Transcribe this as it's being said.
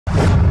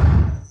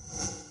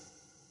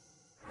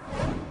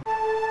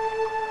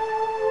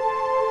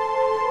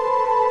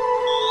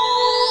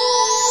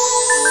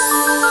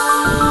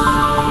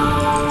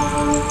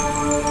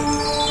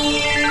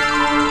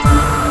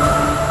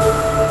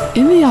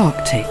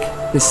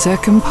Arctic, the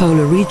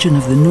circumpolar region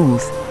of the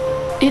north,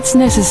 it's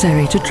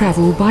necessary to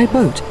travel by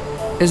boat,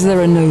 as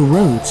there are no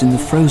roads in the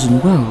frozen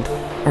world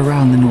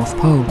around the North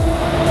Pole.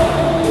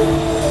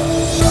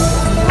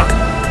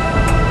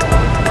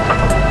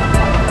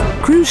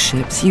 Cruise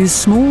ships use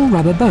small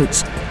rubber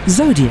boats,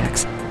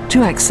 zodiacs,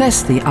 to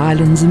access the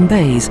islands and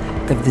bays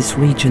of this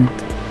region.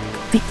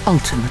 The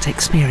ultimate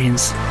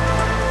experience.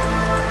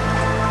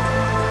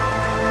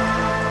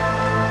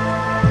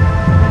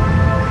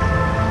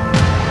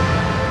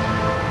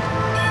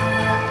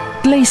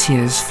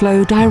 Glaciers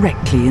flow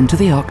directly into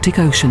the Arctic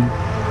Ocean.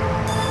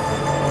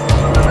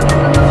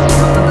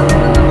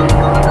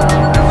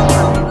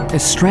 A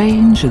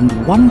strange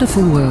and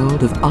wonderful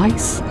world of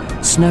ice,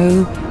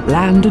 snow,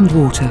 land and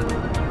water.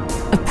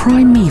 A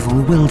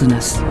primeval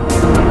wilderness.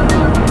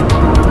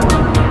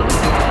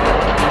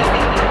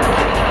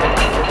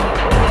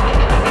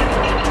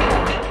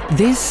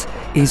 This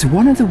is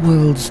one of the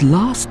world's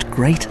last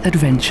great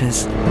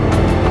adventures.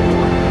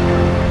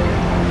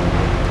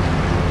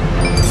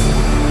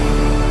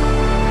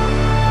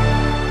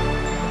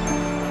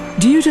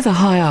 Due to the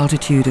high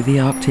altitude of the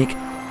Arctic,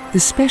 the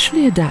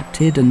specially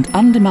adapted and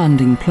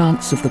undemanding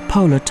plants of the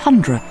polar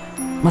tundra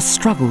must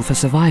struggle for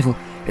survival,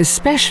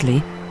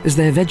 especially as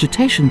their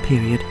vegetation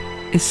period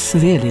is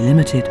severely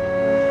limited.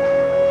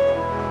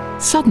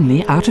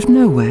 Suddenly, out of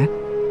nowhere,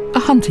 a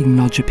hunting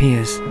lodge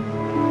appears.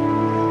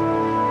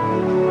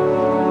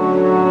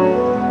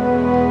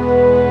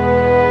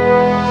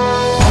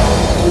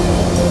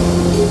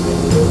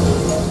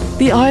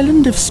 The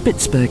island of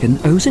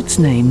Spitsbergen owes its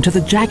name to the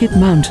jagged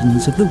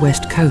mountains of the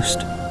west coast.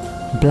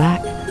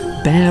 Black,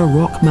 bare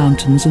rock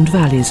mountains and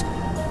valleys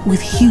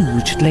with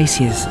huge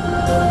glaciers.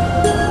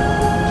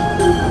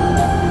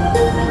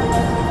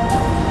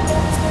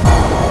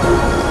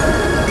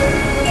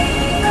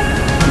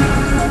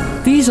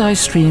 These ice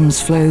streams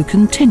flow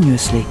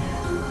continuously,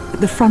 at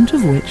the front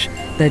of which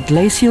their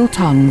glacial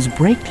tongues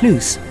break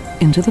loose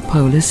into the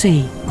polar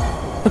sea,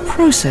 a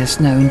process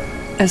known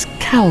as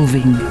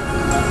calving.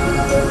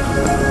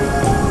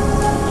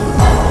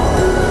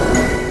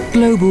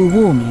 Global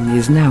warming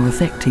is now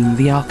affecting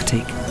the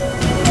Arctic.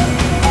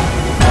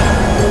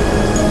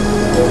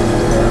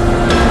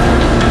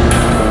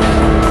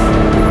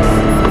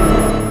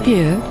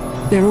 Here,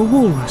 there are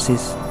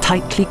walruses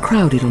tightly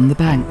crowded on the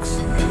banks.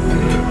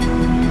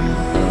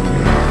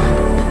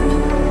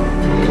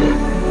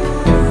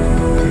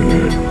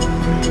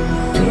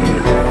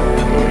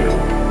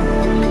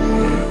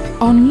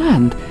 On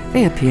land,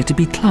 they appear to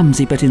be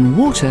clumsy, but in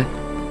water,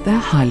 they're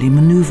highly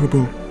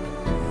maneuverable.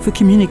 For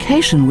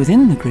communication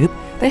within the group,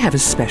 they have a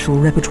special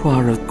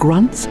repertoire of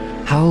grunts,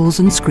 howls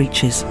and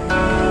screeches.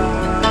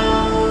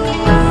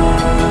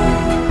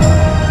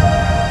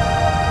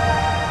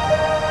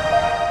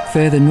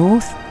 Further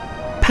north,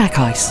 pack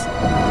ice.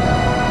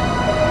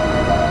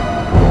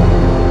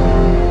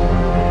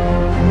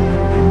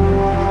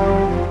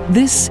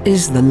 This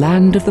is the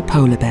land of the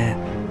polar bear,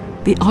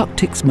 the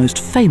Arctic's most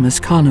famous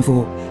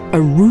carnivore,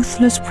 a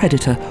ruthless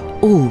predator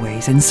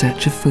always in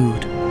search of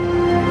food.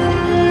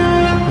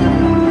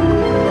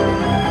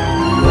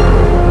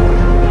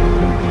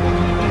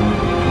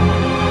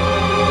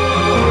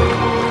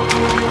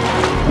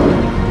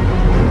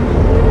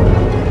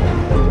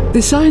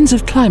 The signs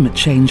of climate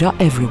change are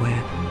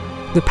everywhere.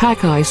 The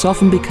pack ice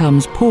often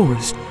becomes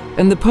porous,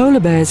 and the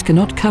polar bears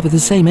cannot cover the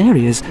same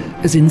areas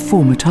as in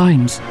former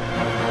times.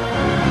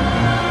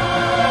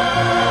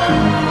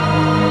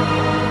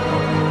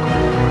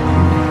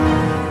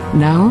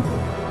 Now,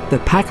 the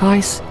pack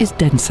ice is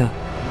denser.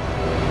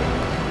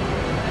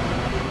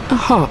 A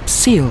harp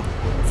seal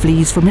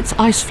flees from its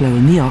ice flow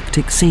in the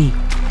Arctic Sea,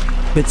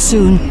 but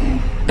soon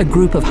a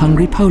group of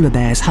hungry polar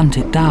bears hunt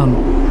it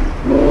down.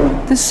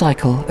 The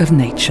cycle of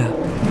nature.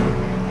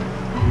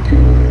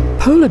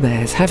 Polar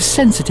bears have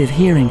sensitive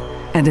hearing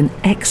and an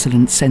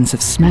excellent sense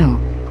of smell.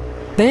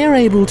 They are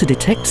able to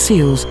detect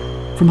seals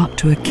from up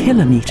to 1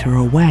 kilometre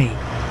away.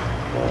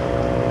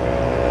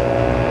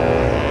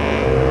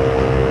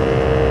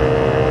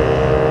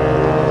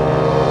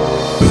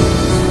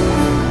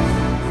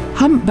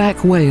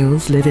 Humpback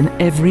whales live in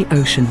every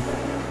ocean.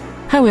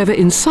 However,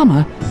 in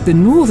summer, the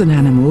northern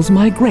animals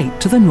migrate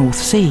to the North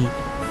Sea,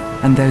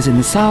 and those in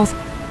the south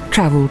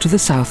travel to the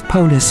South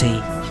Polar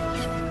Sea.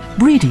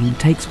 Breeding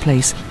takes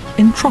place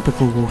in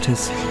tropical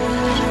waters.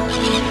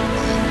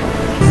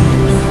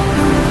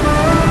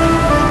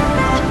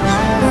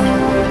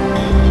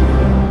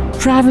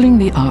 Travelling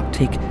the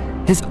Arctic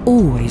has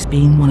always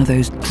been one of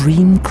those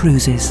dream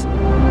cruises.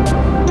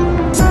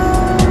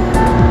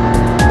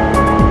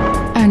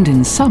 And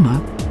in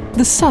summer,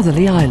 the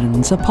southerly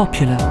islands are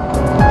popular.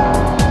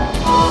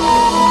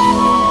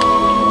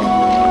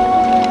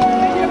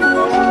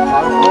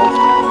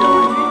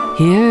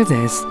 Here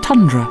there's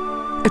tundra,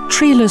 a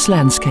treeless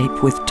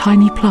landscape with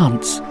tiny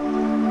plants.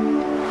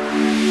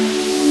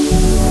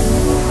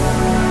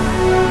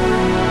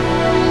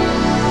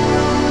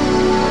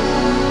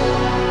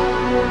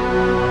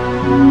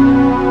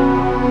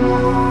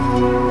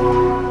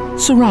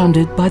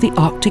 Surrounded by the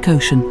Arctic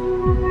Ocean,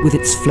 with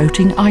its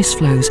floating ice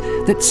floes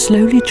that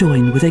slowly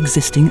join with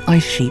existing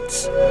ice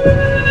sheets.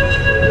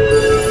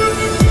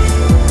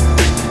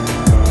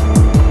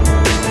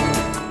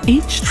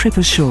 Each trip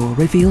ashore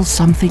reveals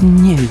something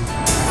new.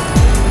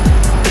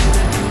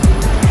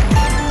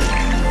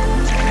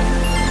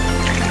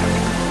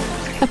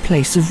 A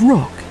place of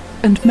rock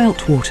and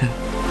meltwater.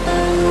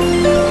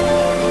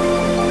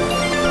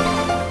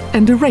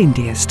 And a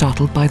reindeer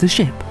startled by the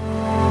ship.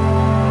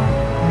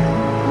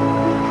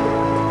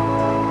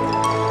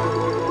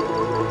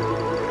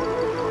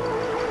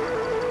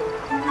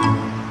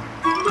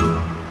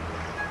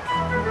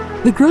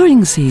 The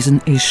growing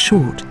season is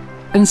short,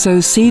 and so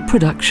seed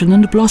production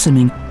and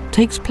blossoming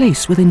takes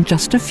place within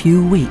just a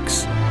few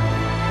weeks.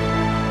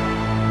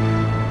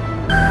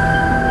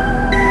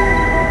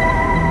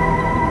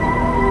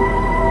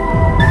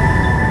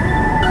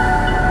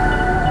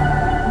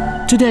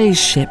 Today's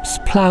ships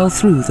plough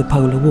through the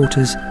polar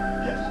waters,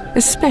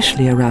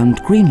 especially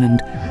around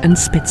Greenland and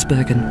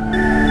Spitsbergen.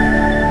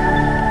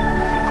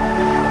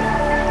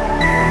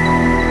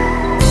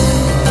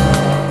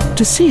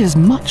 To see as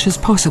much as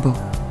possible,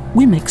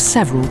 we make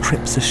several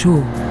trips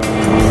ashore.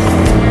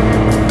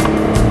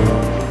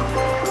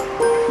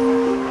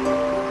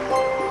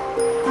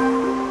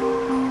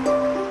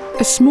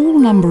 A small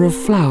number of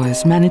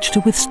flowers manage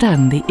to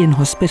withstand the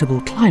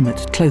inhospitable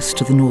climate close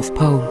to the North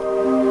Pole.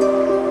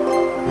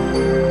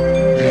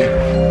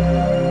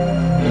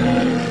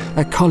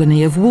 A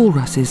colony of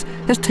walruses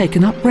has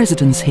taken up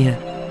residence here.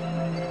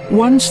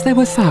 Once there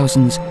were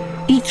thousands,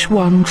 each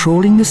one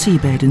trawling the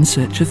seabed in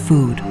search of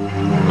food.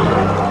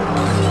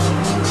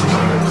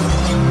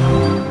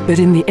 But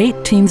in the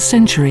 18th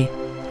century,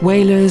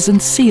 whalers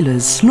and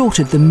sealers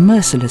slaughtered them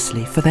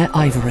mercilessly for their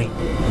ivory.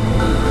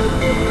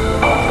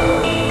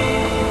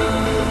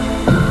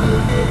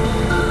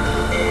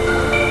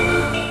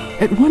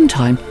 At one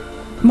time,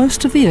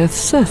 most of the Earth's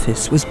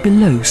surface was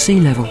below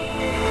sea level.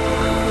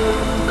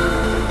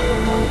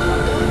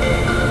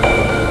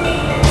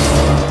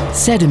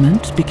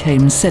 Sediment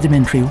became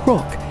sedimentary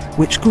rock,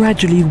 which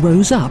gradually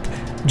rose up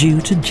due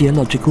to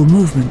geological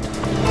movement.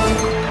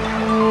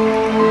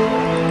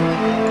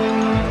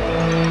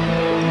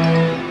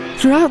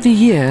 Throughout the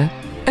year,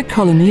 a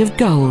colony of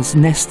gulls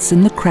nests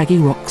in the craggy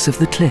rocks of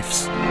the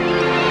cliffs.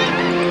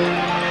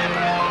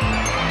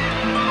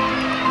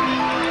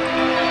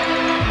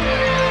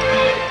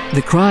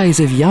 The cries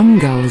of young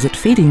gulls at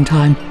feeding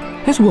time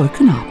has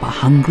woken up a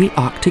hungry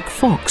Arctic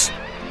fox,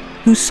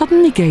 who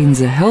suddenly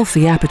gains a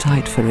healthy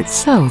appetite for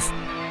itself,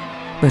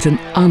 but an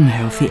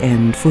unhealthy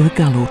end for a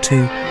gull or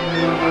two.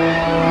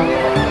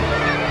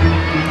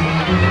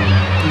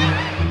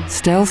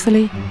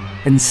 Stealthily,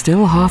 and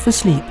still half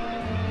asleep,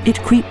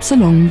 it creeps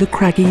along the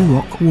craggy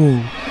rock wall.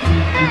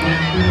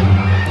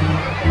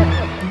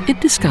 It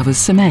discovers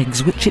some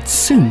eggs which it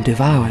soon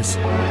devours.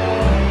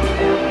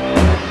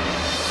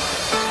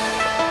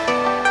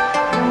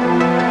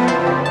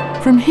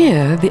 From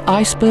here, the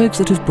icebergs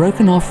that have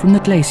broken off from the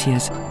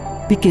glaciers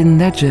begin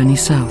their journey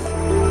south.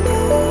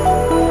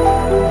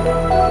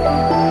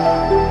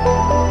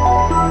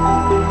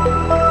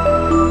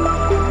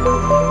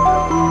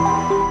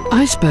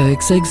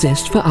 Icebergs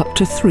exist for up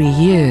to 3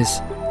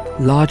 years,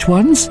 large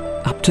ones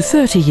up to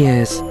 30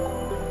 years,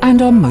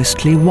 and are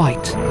mostly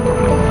white.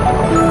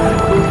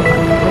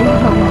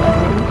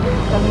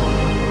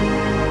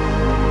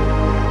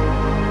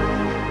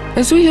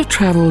 As we have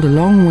travelled a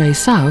long way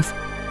south,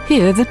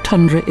 here the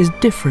tundra is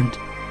different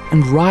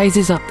and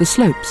rises up the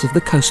slopes of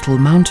the coastal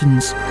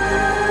mountains.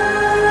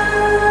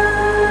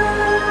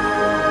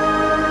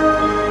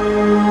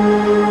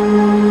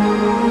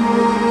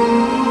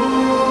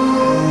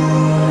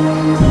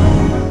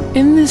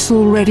 In this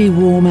already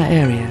warmer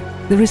area,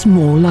 there is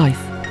more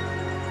life.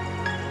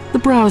 The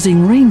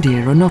browsing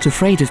reindeer are not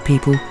afraid of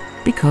people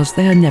because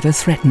they are never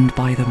threatened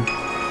by them.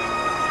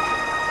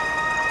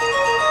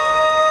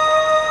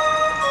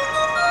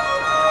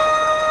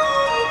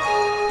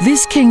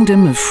 This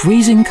kingdom of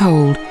freezing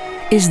cold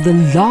is the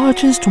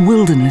largest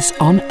wilderness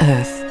on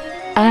Earth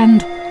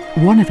and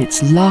one of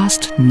its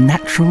last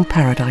natural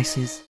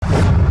paradises.